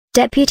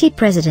Deputy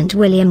President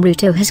William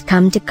Ruto has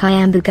come to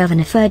Kiambu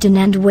Governor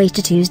Ferdinand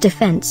Waititu's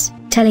defense,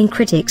 telling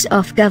critics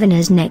off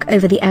governor's neck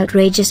over the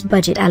outrageous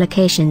budget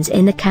allocations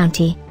in the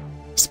county.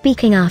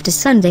 Speaking after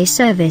Sunday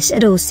service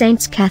at All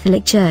Saints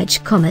Catholic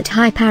Church Comet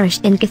High Parish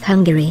in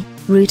Githunguri,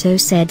 Ruto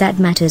said that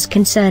matters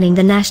concerning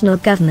the national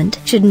government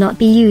should not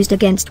be used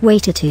against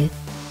Waititu.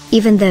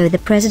 Even though the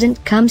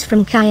president comes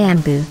from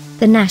Kiambu,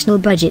 the national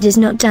budget is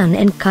not done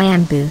in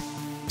Kiambu.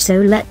 So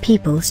let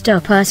people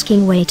stop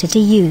asking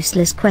Waititu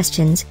useless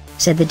questions,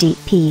 said the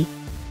DP.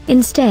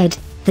 Instead,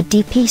 the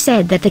DP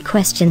said that the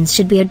questions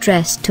should be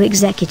addressed to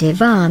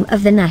executive arm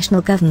of the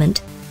national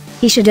government.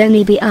 He should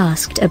only be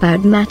asked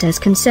about matters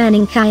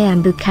concerning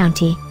Kiambu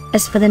County.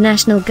 As for the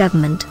national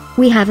government,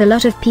 we have a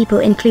lot of people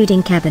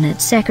including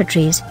cabinet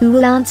secretaries who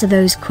will answer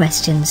those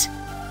questions.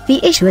 The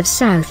issue of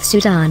South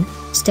Sudan,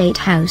 State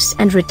House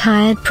and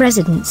retired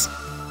presidents,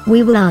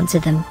 we will answer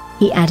them,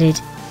 he added.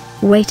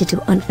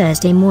 Waititu on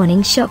Thursday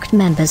morning shocked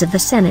members of the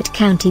Senate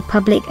County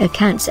Public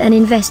Accounts and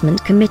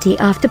Investment Committee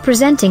after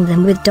presenting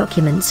them with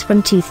documents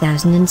from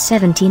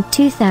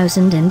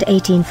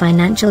 2017-2018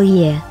 financial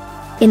year.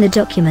 In the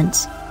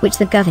documents, which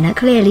the governor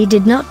clearly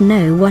did not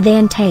know what they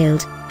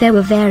entailed, there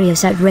were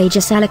various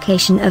outrageous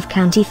allocation of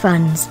county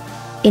funds.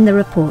 In the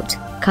report,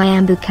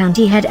 Kiambu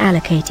County had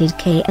allocated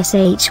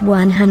KSH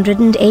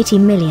 180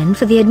 million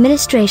for the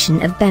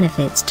administration of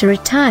benefits to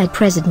retired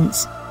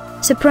presidents.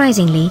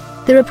 Surprisingly,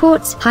 the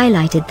reports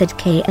highlighted that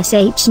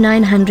KSH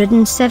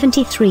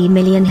 973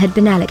 million had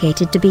been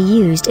allocated to be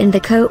used in the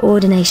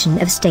coordination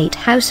of State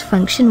House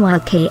function while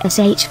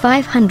KSH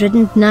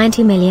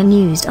 590 million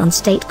used on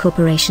State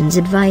Corporations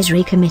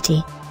Advisory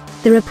Committee.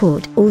 The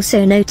report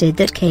also noted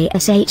that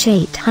KSH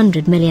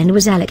 800 million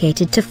was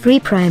allocated to free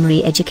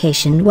primary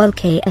education while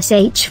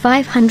KSH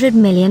 500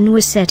 million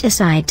was set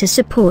aside to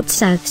support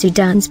South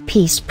Sudan's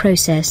peace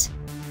process.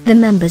 The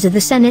members of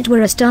the Senate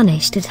were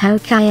astonished at how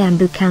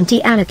Kiambu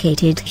County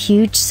allocated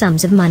huge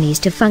sums of monies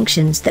to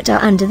functions that are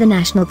under the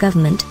national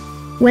government.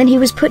 When he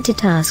was put to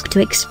task to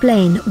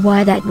explain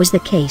why that was the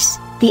case,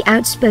 the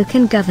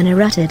outspoken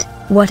governor uttered,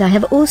 "What I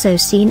have also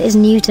seen is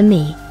new to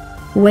me."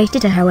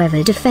 Waititu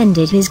however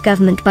defended his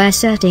government by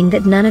asserting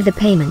that none of the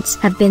payments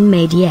have been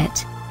made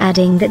yet,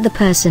 adding that the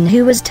person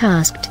who was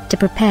tasked to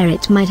prepare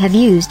it might have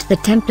used the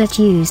template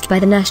used by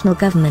the national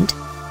government.